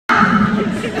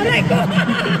ko.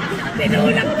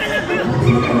 Tinulak talaga.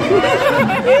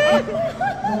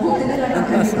 Mabuti na lang ang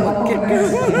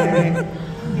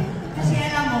kasi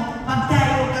alam mo, pag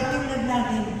tayo katulad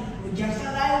natin, diyan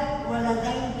sa live, wala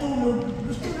tayong tulog,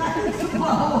 gusto natin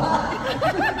sumawa.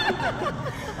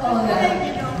 Oo nga.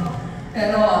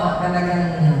 Pero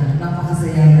talagang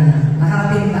napakasaya na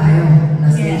nakarating tayo na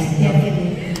stage niyo.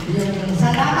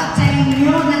 Salamat sa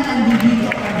inyo na nandito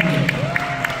kami.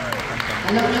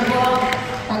 Alam niyo po,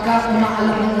 pagka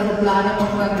umaalak ng aeroplano,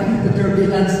 pag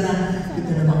turbulence na,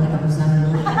 ito na bang katapusan, no?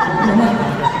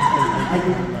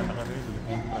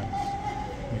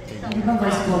 Di ba,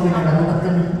 Vice Governor, huwag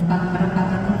ka parang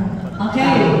tatanong.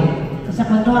 Okay. Sa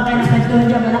kwentuhan kayo ng kwentuhan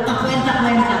dyan, wala pa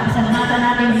kwenta-kwenta. Pasalamatan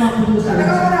natin yung mga producers.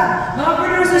 Mga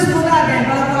producers po natin,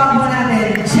 palatuwa po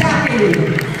natin, Jackie!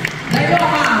 Tayo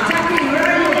ka! Jackie, where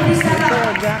are you? Please stand up!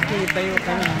 Jackie, tayo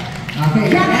ka na. Okay,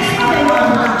 next our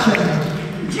production.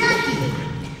 Jackie!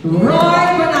 Roy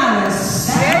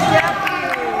Bananas! Yes, Jackie!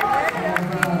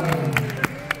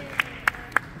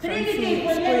 Trinity!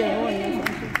 Trinity!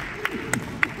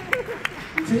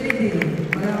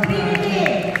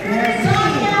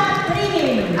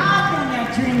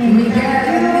 Miguel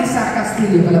and Lisa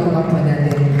Castillo, palatuwa po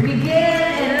natin. Miguel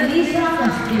and Lisa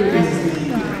Castillo.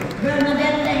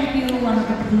 Bernadette, thank you, one of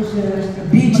the producers.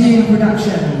 BJ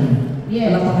Production.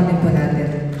 Yes. Palatuwa po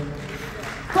natin.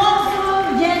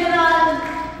 Consul General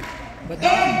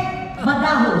Ed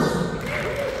Badahos.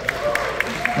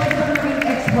 Pwede ba namin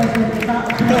ex-boyfriend kita?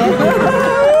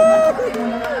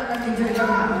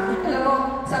 Alam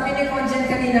mo, sabi ni Conjen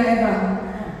kanina, Eva,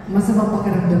 masamang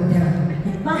pakiramdam niya.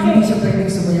 Bakit? Hindi siya pwedeng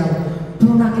sumayaw.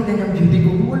 Pero nakita niya ang beauty ko.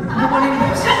 Gumaling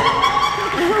mo siya.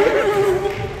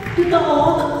 Totoo?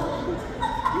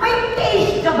 May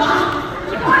taste ka ba?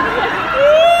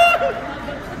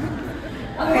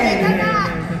 Okay.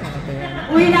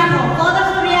 Uwi na ako. Todo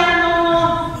Soriano.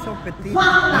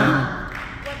 Fakla.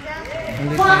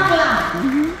 Fakla.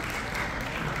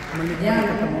 Yan.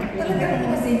 Talaga naman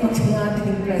kasi pag sa mga ating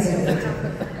impression.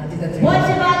 Boy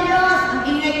Ceballos, ang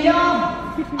ingay nyo.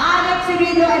 Alex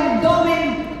Sabino and Domin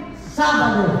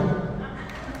Sabado.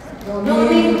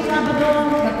 Domin Sabado.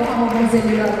 Nakuha mo kong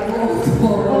Celia ko.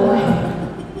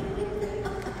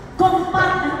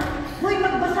 Kompat. Uy,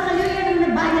 magbasa kayo yan ang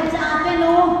nagbayad sa atin,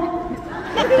 oh.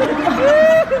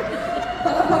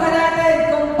 Palapakan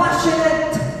natin,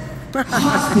 Compassionate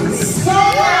Hospice.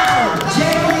 Celia!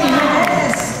 Jeremy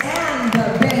Hernandez and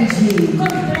Benji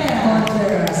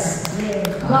Contreras.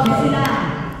 Guwapo sila.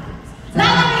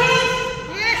 Lalanis!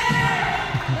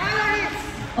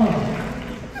 Oh.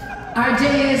 RJ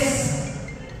is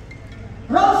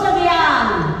Rosa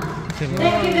Vial.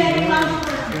 Thank you very much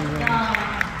for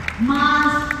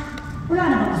Mas. Wala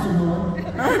na ba kasunod?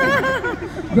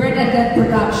 Bernadette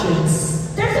Productions.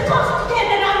 There's a consul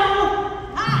general, no?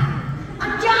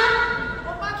 Andiyan!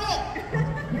 O bakit?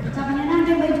 Sabi niya,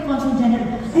 nandiyan ba yung consul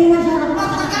general? Ay, nasa harap ko.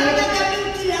 Matagal na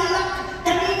kaming kilala.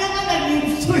 Kanina ka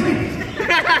nag-lipstick.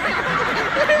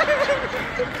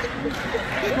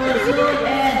 Consul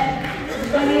Ed.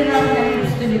 Paniraw na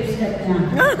lipstick niya.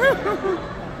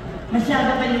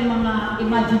 Masyado kayong mga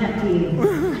imaginative.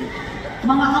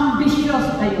 Mga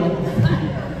ambitious kayo.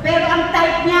 Pero ang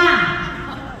type niya.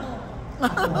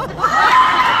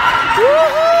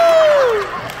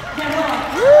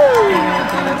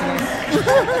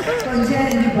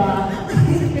 Conjen, di ba?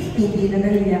 Hindi na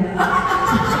nahiya.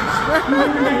 Hindi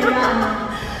na nahiya.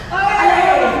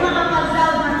 Alam mo,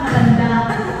 makapagdaw ng maganda.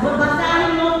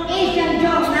 Babasahin mo Asian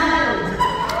Journal.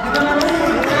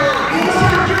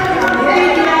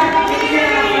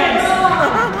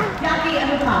 Jackie,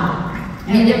 ano pa?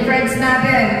 Media friends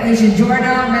natin, Asian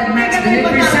Journal, Medmax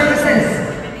Delivery Services.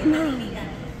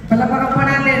 Palapakan po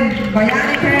natin,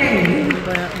 Bayani Kay,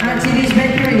 at Chili's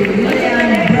Bakery,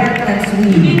 Lilian, Bread and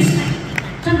Sweets.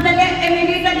 Sandali,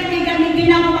 Emilita, hindi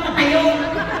na ako makatayo.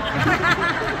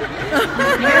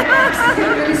 Medmax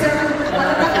Delivery Services.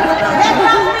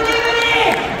 Medmax Delivery!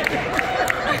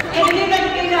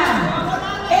 Emilita,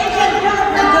 Asian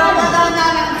Journal.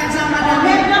 Nagdadaan kasama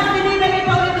namin. Medmax Delivery,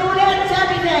 paulit-ulit,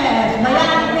 sabi niya.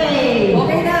 Bayani Kay.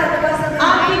 Okay na, nabasa na.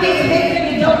 Ang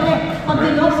Bakery, Journal. Pag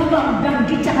nilosin mo ang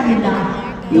banggit sa kanila,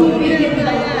 ibigyan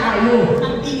nila tayo.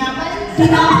 Ang tinapay.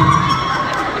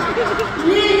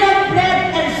 Lilian,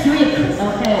 Bread and Sweet.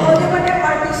 Okay. O, di ba na yung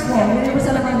artist mo? Hindi mo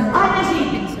sa laman. Kasi,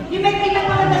 yung may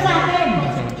pinapakita sa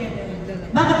atin.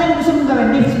 Bakit ano gusto mong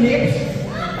gawin? Lips?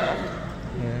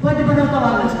 Pwede ba nang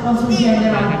tawagan sa Consul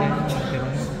General?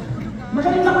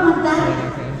 Magaling ba kumanta?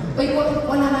 Uy,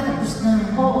 wala na, tapos na.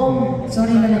 Oo.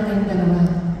 Sorry na lang kayong dalawa.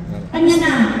 Kanya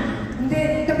na.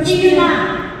 Hindi, tapos Hindi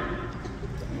na.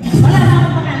 Wala na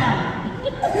akong pakalam.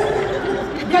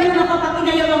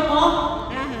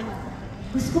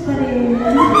 ko pa rin.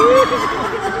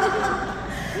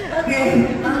 Okay,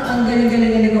 ang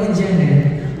galing-galing ko dyan eh.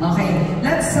 Okay,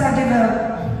 let's give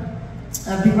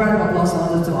a big round of applause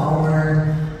also to our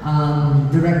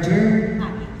director,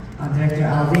 Director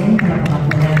Alvin. Palakpakan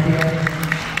po natin.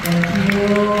 Thank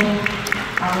you.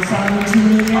 Our sound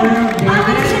engineer,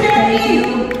 David. Thank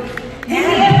you.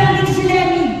 And si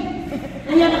Lenny.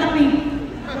 Ayan, nakaping.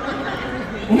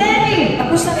 Lenny!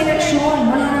 Tapos na eleksyon,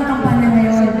 wala nang kampanya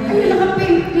ngayon. Ayan,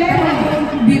 nakaping. Lenny!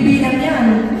 BBM yan.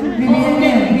 BBM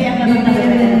yan.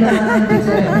 BBM na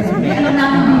Alam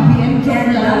namin BBM.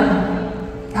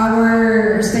 Our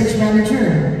stage manager,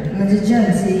 nandiyan dyan,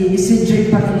 si Cedric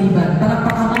Patiliban.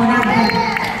 Palakpakan po natin.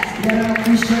 Yan ang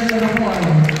official na po,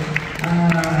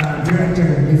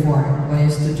 director before my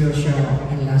studio show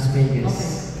in Las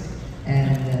Vegas.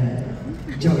 And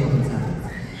Joey Gonzalez.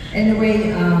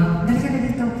 Anyway, dali ka na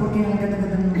dito porque ang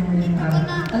ganda-ganda ng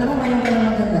alam mo, ngayon ka lang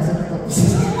maganda sa totoo.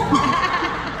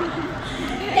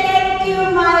 Thank you,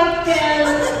 Michael!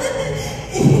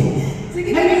 Sige,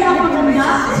 Ngayon na ako maganda.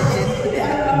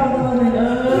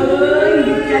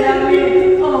 Hindi ka lang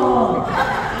ito.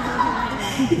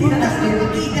 Hindi na kasi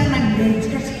makita ng legs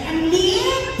kasi ang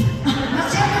liit.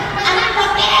 Masyadong ang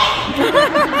laki.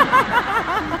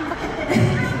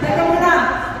 Teka muna,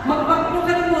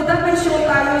 magpagkakalimutan may show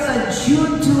tayo sa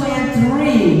June 2 and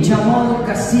 3, Jamol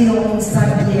Casino in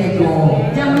San Diego.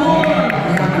 Jamol!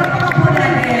 Palakpakan po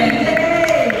natin.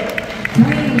 Yay!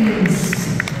 Queens!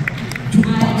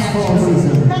 Jukebox for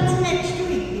season. That's next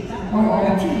week, di ba? Oo.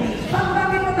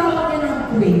 Bakit matawag yan ang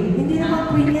queen? Hindi naman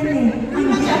queen yan eh.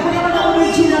 Hindi ako naman ang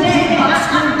original Jukebox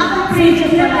queen. Ako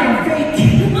princess Yan naman. ay fake.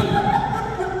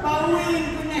 Pauwiin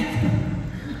ko na.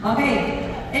 Okay.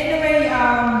 Anyway,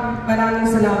 maraming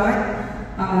salamat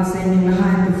sa inyong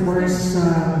lahat. Of course,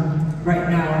 right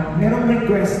now, merong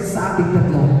request sa ating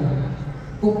tatlo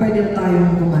kung pwede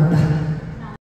tayong kumanta.